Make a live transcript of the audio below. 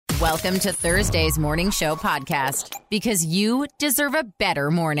Welcome to Thursday's Morning Show podcast, because you deserve a better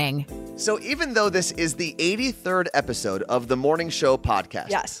morning. So even though this is the 83rd episode of the Morning Show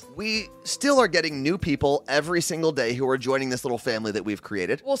podcast, Yes. we still are getting new people every single day who are joining this little family that we've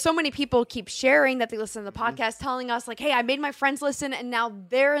created. Well, so many people keep sharing that they listen to the podcast, telling us like, hey, I made my friends listen and now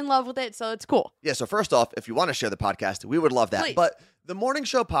they're in love with it. So it's cool. Yeah, so first off, if you want to share the podcast, we would love that. Please. But the Morning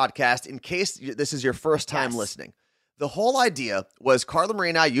Show podcast, in case this is your first time listening, the whole idea was Carla Marie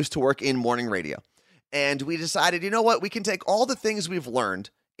and I used to work in morning radio. And we decided, you know what, we can take all the things we've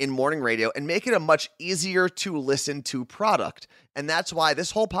learned in morning radio and make it a much easier to listen to product. And that's why this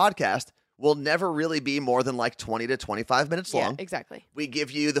whole podcast will never really be more than like 20 to 25 minutes long. Yeah, exactly. We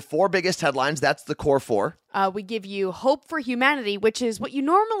give you the 4 biggest headlines. That's the core 4. We give you hope for humanity, which is what you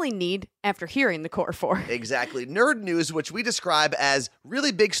normally need after hearing the core 4. Exactly. Nerd news, which we describe as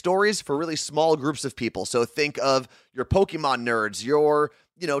really big stories for really small groups of people. So think of your Pokemon nerds, your,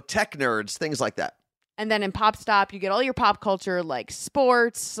 tech nerds, things like that. And then in Pop Stop, you get all your pop culture like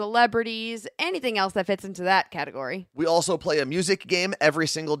sports, celebrities, anything else that fits into that category. We also play a music game every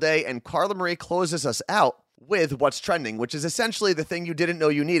single day, and Carla Marie closes us out with What's Trending, which is essentially the thing you didn't know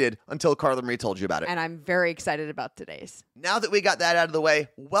you needed until Carla Marie told you about it. And I'm very excited about today's. Now that we got that out of the way,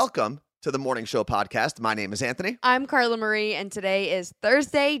 welcome to the Morning Show podcast. My name is Anthony. I'm Carla Marie, and today is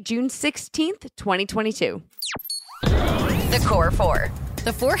Thursday, June 16th, 2022. The Core 4.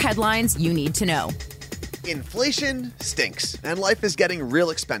 The 4 headlines you need to know. Inflation stinks, and life is getting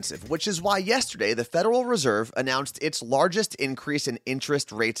real expensive, which is why yesterday the Federal Reserve announced its largest increase in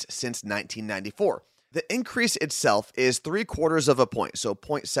interest rates since 1994. The increase itself is 0.75 of a point, so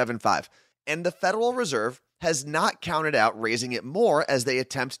 0.75, and the Federal Reserve has not counted out raising it more as they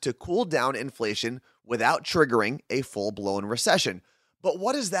attempt to cool down inflation without triggering a full-blown recession. But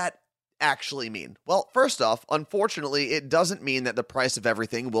what does that actually mean? Well, first off, unfortunately, it doesn't mean that the price of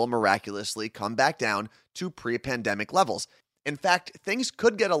everything will miraculously come back down to pre-pandemic levels. In fact, things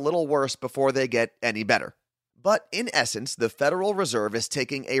could get a little worse before they get any better. But in essence, the Federal Reserve is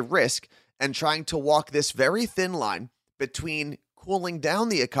taking a risk and trying to walk this very thin line between cooling down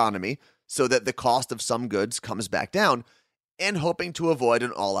the economy so that the cost of some goods comes back down and hoping to avoid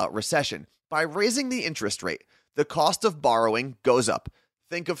an all-out recession. By raising the interest rate, the cost of borrowing goes up.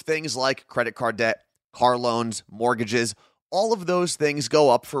 Think of things like credit card debt, car loans, mortgages. All of those things go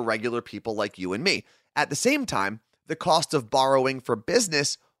up for regular people like you and me. At the same time, the cost of borrowing for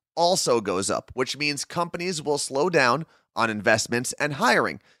business also goes up, which means companies will slow down on investments and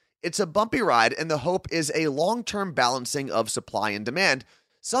hiring. It's a bumpy ride, and the hope is a long-term balancing of supply and demand.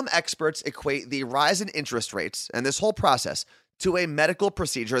 Some experts equate the rise in interest rates and this whole process to a medical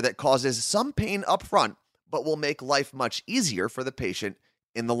procedure that causes some pain up front, but will make life much easier for the patient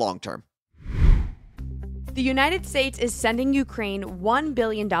in the long term. The United States is sending Ukraine $1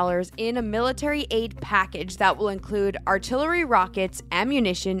 billion in a military aid package that will include artillery rockets,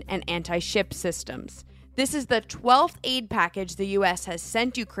 ammunition, and anti-ship systems. This is the 12th aid package the U.S. has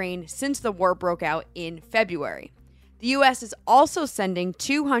sent Ukraine since the war broke out in February. The U.S. is also sending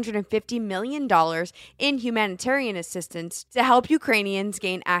 $250 million in humanitarian assistance to help Ukrainians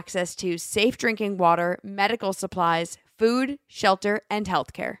gain access to safe drinking water, medical supplies, food, shelter, and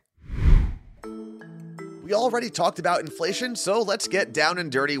healthcare. We already talked about inflation, so let's get down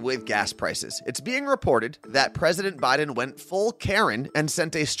and dirty with gas prices. It's being reported that President Biden went full Karen and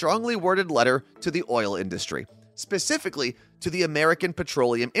sent a strongly worded letter to the oil industry, specifically to the American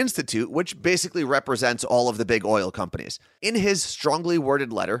Petroleum Institute, which basically represents all of the big oil companies. In his strongly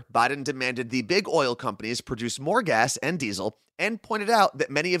worded letter, Biden demanded the big oil companies produce more gas and diesel and pointed out that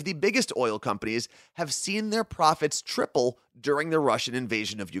many of the biggest oil companies have seen their profits triple during the Russian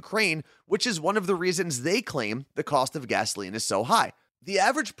invasion of Ukraine, which is one of the reasons they claim the cost of gasoline is so high. The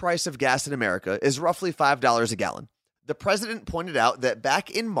average price of gas in America is roughly $5 a gallon. The president pointed out that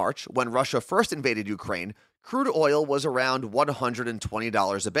back in March, when Russia first invaded Ukraine, crude oil was around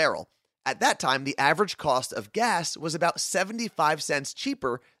 $120 a barrel. At that time, the average cost of gas was about 75 cents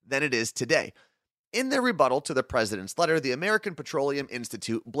cheaper than it is today. In their rebuttal to the president's letter, the American Petroleum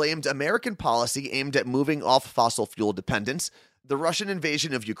Institute blamed American policy aimed at moving off fossil fuel dependence, the Russian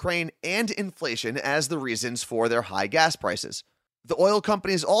invasion of Ukraine, and inflation as the reasons for their high gas prices. The oil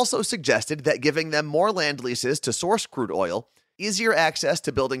companies also suggested that giving them more land leases to source crude oil, easier access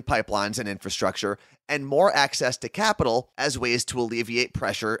to building pipelines and infrastructure, and more access to capital as ways to alleviate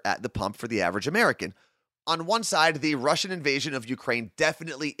pressure at the pump for the average American. On one side, the Russian invasion of Ukraine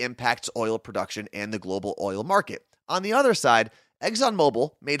definitely impacts oil production and the global oil market. On the other side,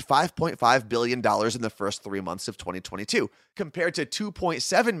 ExxonMobil made $5.5 billion in the first 3 months of 2022, compared to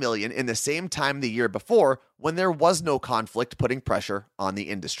 $2.7 million in the same time the year before when there was no conflict putting pressure on the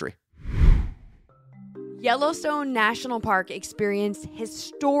industry. Yellowstone National Park experienced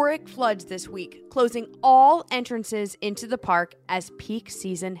historic floods this week, closing all entrances into the park as peak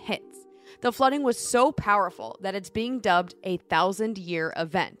season hits. The flooding was so powerful that it's being dubbed a 1,000-year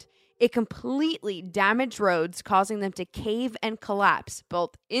event. It completely damaged roads, causing them to cave and collapse,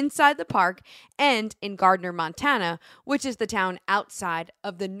 both inside the park and in Gardner, Montana, which is the town outside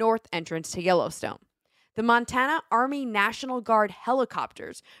of the north entrance to Yellowstone. The Montana Army National Guard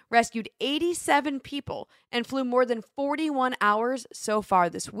helicopters rescued 87 people and flew more than 41 hours so far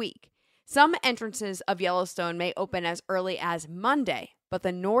this week. Some entrances of Yellowstone may open as early as Monday, but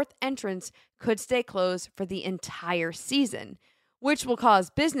the north entrance could stay closed for the entire season, which will cause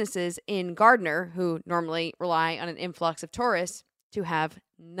businesses in Gardner, who normally rely on an influx of tourists, to have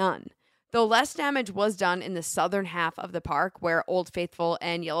none. Though less damage was done in the southern half of the park, where Old Faithful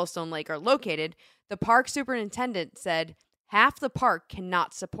and Yellowstone Lake are located, the park superintendent said half the park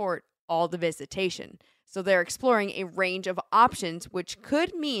cannot support all the visitation. So they're exploring a range of options, which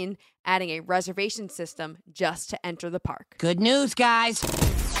could mean adding a reservation system just to enter the park. Good news, guys.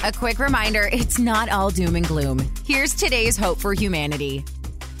 A quick reminder, it's not all doom and gloom. Here's today's hope for humanity.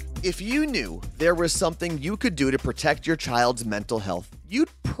 If you knew there was something you could do to protect your child's mental health, you'd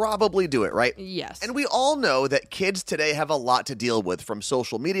probably do it, right? Yes. And we all know that kids today have a lot to deal with, from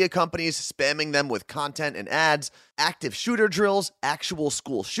social media companies spamming them with content and ads, active shooter drills, actual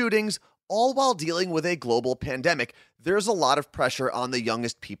school shootings, all while dealing with a global pandemic. There's a lot of pressure on the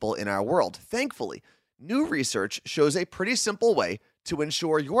youngest people in our world. Thankfully, new research shows a pretty simple way to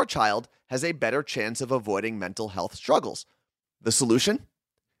ensure your child has a better chance of avoiding mental health struggles. The solution?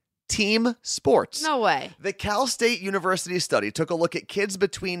 Team sports. No way. The Cal State University study took a look at kids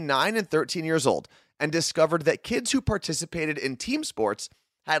between 9 and 13 years old and discovered that kids who participated in team sports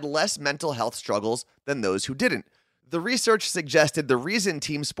had less mental health struggles than those who didn't. The research suggested the reason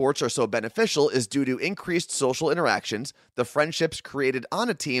team sports are so beneficial is due to increased social interactions, the friendships created on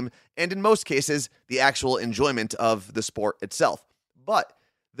a team, and in most cases, the actual enjoyment of the sport itself. But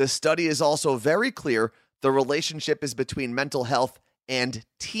the study is also very clear the relationship is between mental health and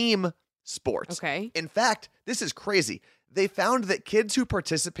team sports. Okay. In fact, this is crazy. They found that kids who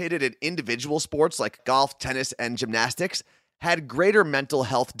participated in individual sports like golf, tennis, and gymnastics had greater mental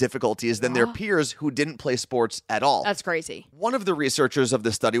health difficulties than their peers who didn't play sports at all. That's crazy. One of the researchers of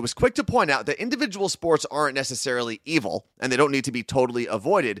the study was quick to point out that individual sports aren't necessarily evil, and they don't need to be totally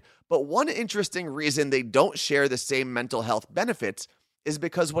avoided. But one interesting reason they don't share the same mental health benefits is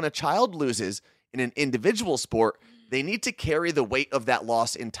because when a child loses in an individual sport, they need to carry the weight of that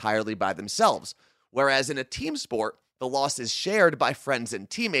loss entirely by themselves. Whereas in a team sport, the loss is shared by friends and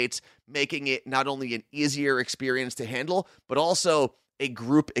teammates, making it not only an easier experience to handle, but also a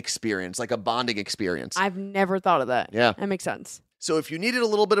group experience, like a bonding experience. I've never thought of that. Yeah. That makes sense. So if you needed a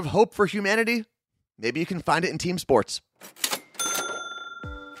little bit of hope for humanity, maybe you can find it in team sports.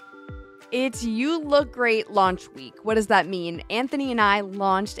 It's You Look Great launch week. What does that mean? Anthony and I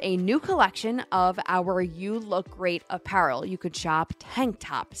launched a new collection of our You Look Great apparel. You could shop tank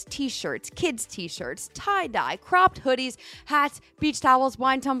tops, t-shirts, kids t-shirts, tie-dye, cropped hoodies, hats, beach towels,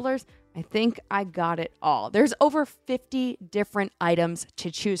 wine tumblers. I think I got it all. There's over 50 different items to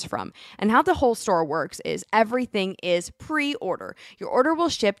choose from. And how the whole store works is everything is pre-order. Your order will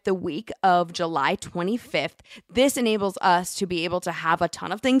ship the week of July 25th. This enables us to be able to have a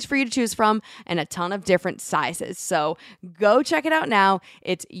ton of things for you to choose from and a ton of different sizes. So go check it out now.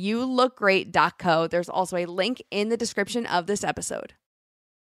 It's youlookgreat.co. There's also a link in the description of this episode.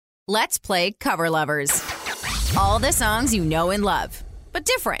 Let's play Cover Lovers. All the songs you know and love, but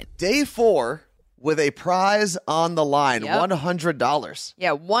different. Day 4 with a prize on the line, Yep. $100.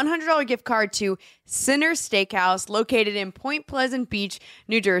 Yeah, $100 gift card to Sinner Steakhouse, located in Point Pleasant Beach,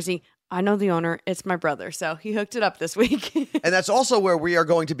 New Jersey. I know the owner. It's my brother, so he hooked it up this week. And that's also where we are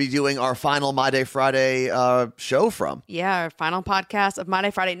going to be doing our final My Day Friday show from. Yeah, our final podcast of My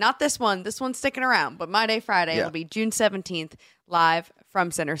Day Friday. Not this one. This one's sticking around, but My Day Friday Yeah. will be June 17th, live from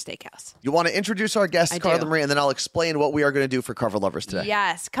Sinner Steakhouse. You want to introduce our guest, I Carla do. Marie, and then I'll explain what we are going to do for Cover Lovers today.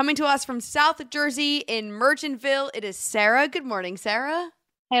 Yes, coming to us from South Jersey in Merchantville, it is Sarah. Good morning, Sarah.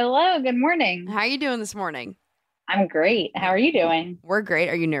 Hello, good morning. How are you doing this morning? I'm great. How are you doing? We're great.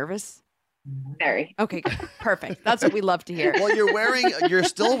 Are you nervous? Very. Okay, good. Perfect. That's what we love to hear. Well, you're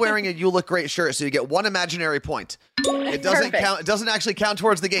still wearing a You Look Great shirt, so you get one imaginary point. It doesn't Perfect. count. It doesn't actually count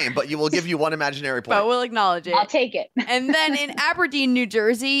towards the game, but you will give you one imaginary point. But we'll acknowledge it. I'll take it. And then in Aberdeen, New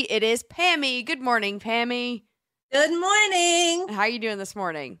Jersey, it is Pammy. Good morning, Pammy. Good morning. How are you doing this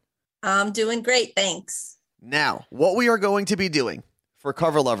morning? I'm doing great, thanks. Now, what we are going to be doing for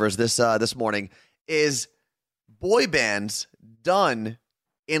Cover Lovers this morning is boy bands done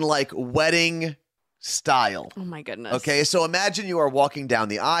in like wedding style. Oh my goodness. Okay, so imagine you are walking down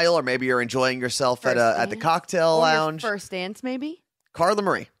the aisle, or maybe you're enjoying yourself at the cocktail Or your lounge. first dance, maybe? Carla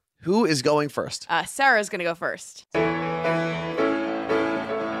Marie, who is going first? Sarah's going to go first.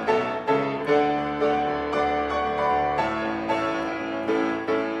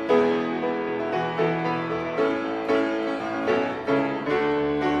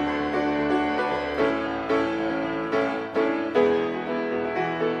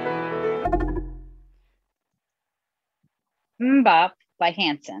 Mbop by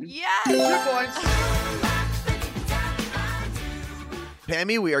Hanson. Yes. 2 points.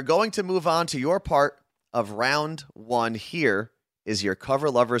 Pammy, we are going to move on to your part of round 1. Here is your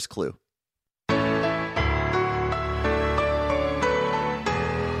Cover Lovers clue.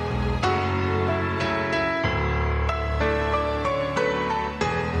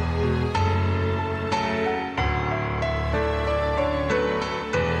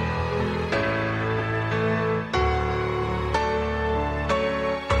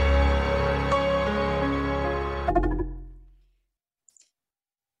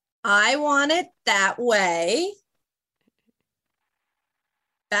 I Want It That Way.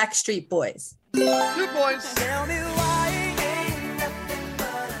 Backstreet Boys. 2 points.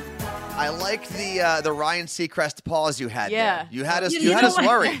 I like the Ryan Seacrest pause you had Yeah. there. You had us You know what?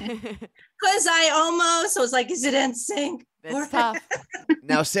 worried. Because I was like, is it NSYNC? It's tough.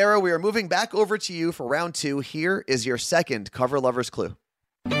 Now, Sarah, we are moving back over to you for round 2. Here is your second Cover Lovers clue.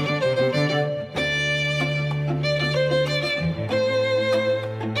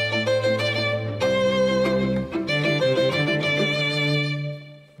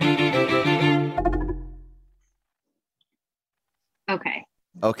 Okay.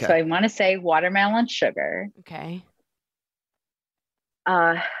 Okay. So I want to say Watermelon Sugar. Okay.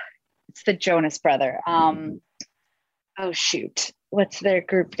 It's the Jonas Brother. Oh shoot. What's their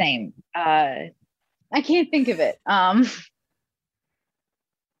group name? I can't think of it.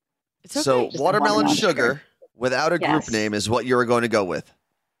 It's okay. So Just the Watermelon Watermelon Sugar Sugar. without a group Yes. name is what you're going to go with.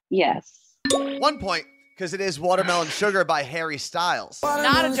 Yes. 1 point, because it is Watermelon Sugar by Harry Styles.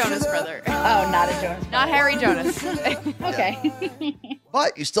 Not a Jonas brother. Oh, not a Jonas. Not Harry Jonas. Okay.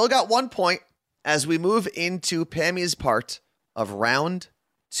 But you still got 1 point as we move into Pammy's part of round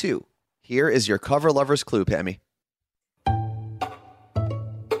 2. Here is your Cover Lovers clue, Pammy.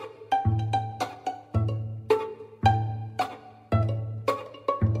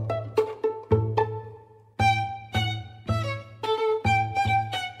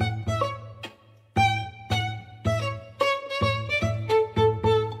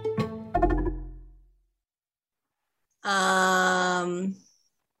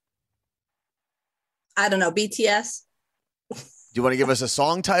 I don't know, BTS? Do you want to give us a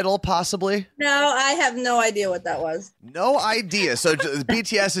song title, possibly? No, I have no idea what that was. No idea. So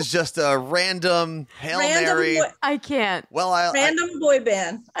BTS is just a random Hail Mary. I can't. Well, Random boy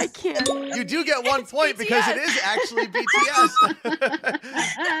band. I can't. you do get 1 point because it is actually BTS.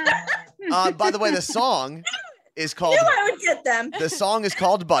 By the way, the song is called. Knew I would get them. The song is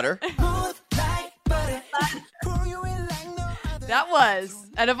called Butter. That was.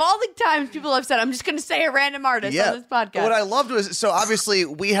 And of all the times people have said, I'm just going to say a random artist on this podcast. What I loved was, so obviously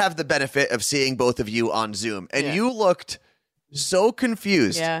we have the benefit of seeing both of you on Zoom, and you looked so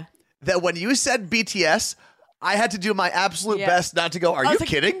confused that when you said BTS, I had to do my absolute best not to go, are you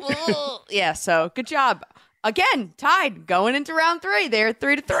kidding? Yeah, so good job. Again, tied, going into round 3. They're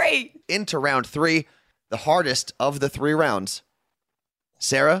 3-3. Into round 3, the hardest of the 3 rounds.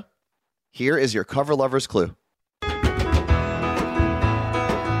 Sarah, here is your Cover Lovers clue.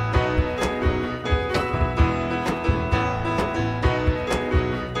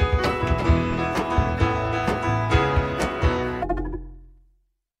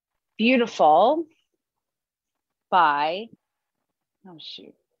 Beautiful by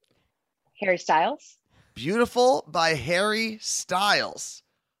Harry Styles. Beautiful by Harry Styles.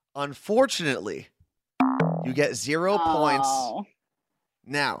 Unfortunately, you get 0 points.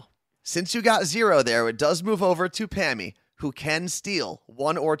 Now, since you got 0 there, it does move over to Pammy, who can steal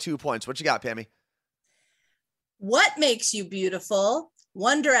 1 or 2 points. What you got, Pammy? What Makes You Beautiful?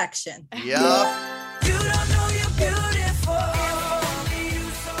 One Direction. Yep.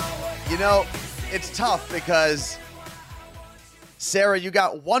 You know, it's tough because, Sarah, you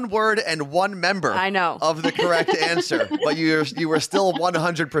got 1 word and 1 member of the correct answer, but you were still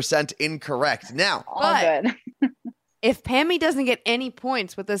 100% incorrect. Now, All good. if Pammy doesn't get any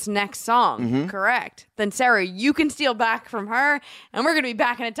points with this next song, correct, then Sarah, you can steal back from her, and we're going to be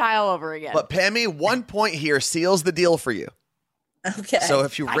back in a tie all over again. But Pammy, 1 point here seals the deal for you. Okay. So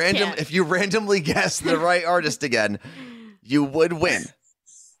if you randomly guess the right artist again, you would win.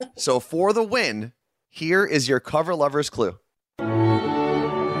 So for the win, here is your cover lover's clue.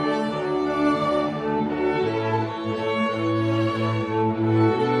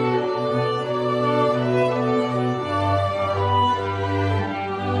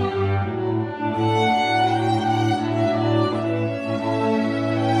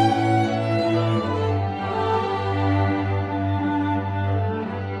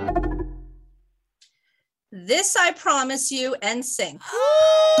 This I Promise You, NSYNC.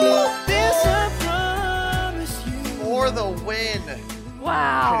 For the win.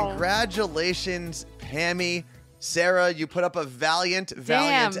 Wow. Congratulations, Pammy. Sarah, you put up a valiant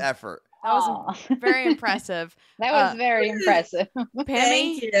effort. That was very impressive. That was very impressive. Pammy,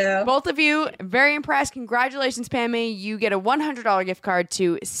 Thank you. both of you, very impressed. Congratulations, Pammy. You get a $100 gift card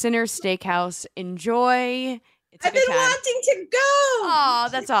to Sinner Steakhouse. Enjoy. It's a I've good been time. wanting to go. Oh,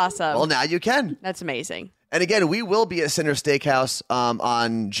 that's awesome. Well, now you can. That's amazing. And again, we will be at Sinner Steakhouse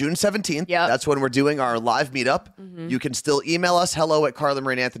on June 17th. Yep. That's when we're doing our live meetup. You can still email us,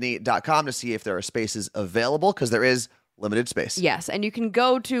 hello@carlamarineanthony.com to see if there are spaces available, because there is limited space. Yes, and you can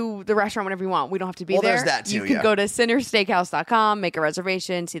go to the restaurant whenever you want. We don't have to be there. There's that too, You can go to sinnersteakhouse.com, make a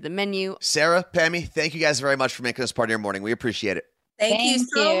reservation, see the menu. Sarah, Pammy, thank you guys very much for making us part of your morning. We appreciate it. Thank you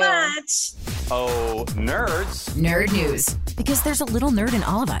so much. Oh, nerds. Nerd news, because there's a little nerd in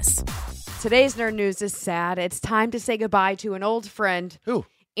all of us. Today's nerd news is sad. It's time to say goodbye to an old friend, Who?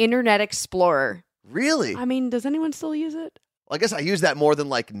 Internet Explorer. Really? I mean, does anyone still use it? Well, I guess I use that more than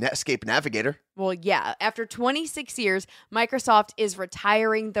like Netscape Navigator. Well, yeah. After 26 years, Microsoft is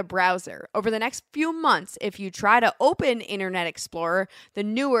retiring the browser. Over the next few months, if you try to open Internet Explorer, the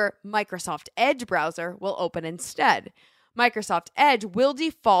newer Microsoft Edge browser will open instead. Microsoft Edge will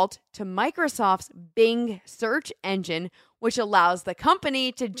default to Microsoft's Bing search engine, which allows the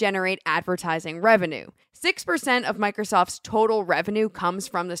company to generate advertising revenue. 6% of Microsoft's total revenue comes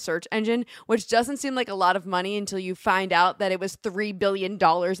from the search engine, which doesn't seem like a lot of money until you find out that it was $3 billion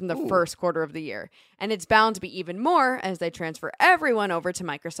in the first quarter of the year. And it's bound to be even more as they transfer everyone over to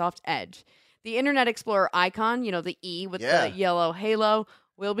Microsoft Edge. The Internet Explorer icon, the E with the yellow halo,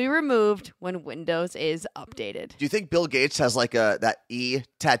 will be removed when Windows is updated. Do you think Bill Gates has like that E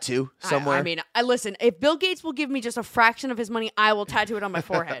tattoo somewhere? I mean, listen, if Bill Gates will give me just a fraction of his money, I will tattoo it on my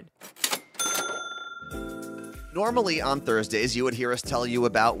forehead. Normally on Thursdays, you would hear us tell you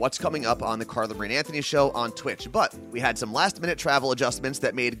about what's coming up on the Carla Marie and Anthony Show on Twitch, but we had some last-minute travel adjustments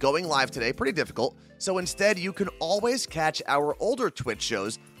that made going live today pretty difficult, so instead you can always catch our older Twitch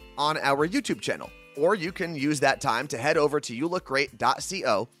shows on our YouTube channel. Or you can use that time to head over to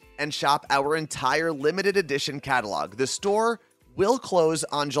youlookgreat.co and shop our entire limited edition catalog. The store will close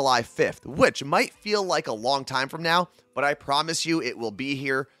on July 5th, which might feel like a long time from now, but I promise you it will be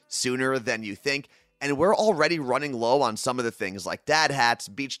here sooner than you think. And we're already running low on some of the things like dad hats,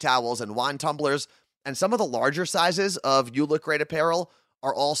 beach towels, and wine tumblers. And some of the larger sizes of You Look Great apparel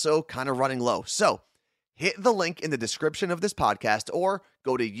are also kind of running low. So hit the link in the description of this podcast or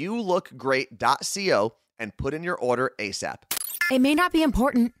go to youlookgreat.co and put in your order ASAP. It may not be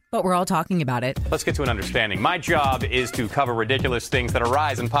important, but we're all talking about it. Let's get to an understanding. My job is to cover ridiculous things that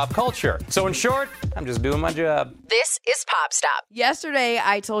arise in pop culture. So in short, I'm just doing my job. This is Pop Stop. Yesterday,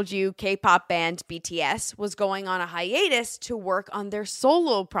 I told you K-pop band BTS was going on a hiatus to work on their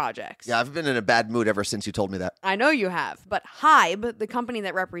solo projects. Yeah, I've been in a bad mood ever since you told me that. I know you have, but HYBE, the company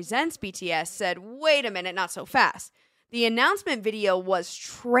that represents BTS, said, wait a minute, not so fast. The announcement video was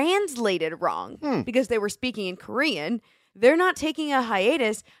translated wrong because they were speaking in Korean. They're not taking a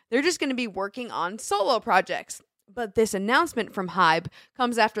hiatus. They're just going to be working on solo projects. But this announcement from HYBE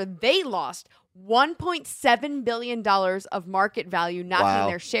comes after they lost $1.7 billion of market value, knocking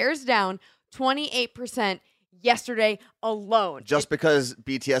their shares down 28% yesterday alone. Just because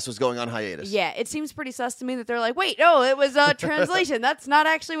BTS was going on hiatus. Yeah, it seems pretty sus to me that they're like, wait, no, it was a translation. That's not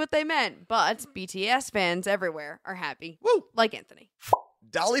actually what they meant. But BTS fans everywhere are happy. Woo! Like Anthony.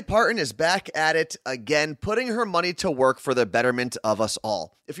 Dolly Parton is back at it again, putting her money to work for the betterment of us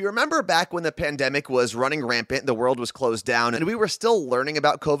all. If you remember back when the pandemic was running rampant, the world was closed down, and we were still learning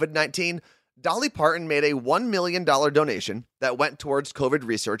about COVID-19, Dolly Parton made a $1 million donation that went towards COVID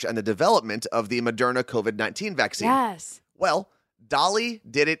research and the development of the Moderna COVID-19 vaccine. Yes. Well, Dolly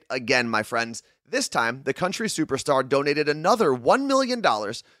did it again, my friends. This time, the country superstar donated another $1 million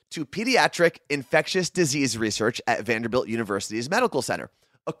to pediatric infectious disease research at Vanderbilt University's Medical Center.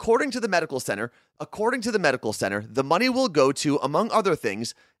 According to the medical center, the money will go to, among other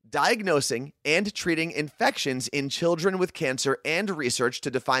things, diagnosing and treating infections in children with cancer and research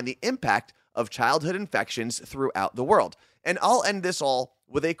to define the impact of childhood infections throughout the world. And I'll end this all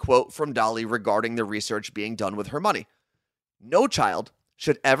with a quote from Dolly regarding the research being done with her money. "No child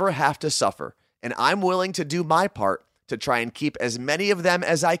should ever have to suffer, and I'm willing to do my part to try and keep as many of them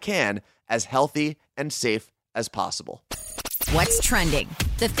as I can as healthy and safe as possible." What's trending?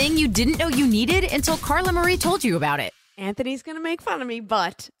 The thing you didn't know you needed until Carla Marie told you about it. Anthony's going to make fun of me,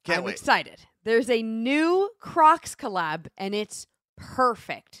 but I'm wait. excited. There's a new Crocs collab, and it's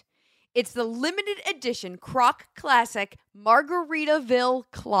perfect. It's the limited edition Croc Classic Margaritaville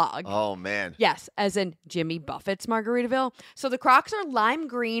clog. Oh, man. Yes, as in Jimmy Buffett's Margaritaville. So the Crocs are lime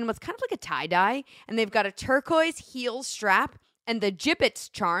green with kind of like a tie-dye, and they've got a turquoise heel strap, and the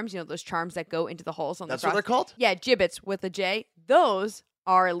Jibbitz charms, those charms that go into the holes on That's the what Crocs. they're called? Yeah, Jibbitz with a J. Those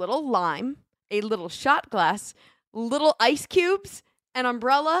are a little lime, a little shot glass, little ice cubes, an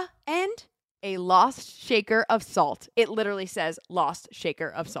umbrella, and a lost shaker of salt. It literally says lost shaker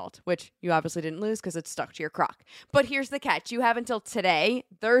of salt, which you obviously didn't lose because it's stuck to your Croc. But here's the catch. You have until today,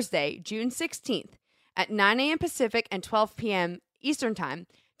 Thursday, June 16th at 9 a.m. Pacific and 12 p.m. Eastern Time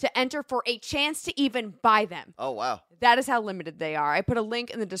to enter for a chance to even buy them. Oh, wow. That is how limited they are. I put a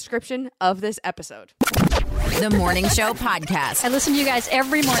link in the description of this episode. The Morning Show Podcast. I listen to you guys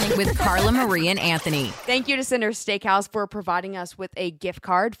every morning. With Carla Marie and Anthony. Thank you to Cinder's Steakhouse for providing us with a gift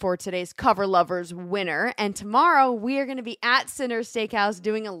card for today's Cover Lovers winner. And tomorrow, we are going to be at Cinder's Steakhouse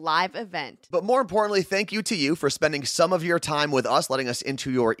doing a live event. But more importantly, thank you to you for spending some of your time with us, letting us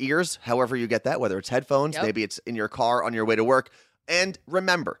into your ears, however you get that, whether it's headphones, maybe it's in your car on your way to work. And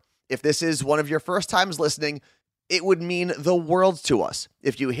remember, if this is one of your first times listening, it would mean the world to us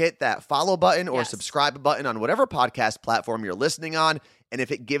if you hit that follow button or subscribe button on whatever podcast platform you're listening on. And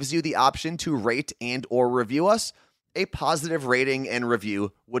if it gives you the option to rate and or review us, a positive rating and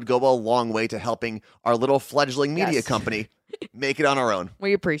review would go a long way to helping our little fledgling media company make it on our own.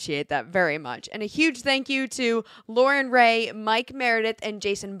 We appreciate that very much. And a huge thank you to Lauren Ray, Mike Meredith, and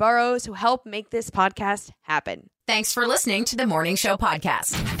Jason Burrows who helped make this podcast happen. Thanks for listening to the Morning Show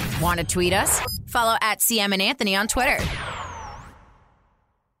Podcast. Want to tweet us? Follow at CM and Anthony on Twitter.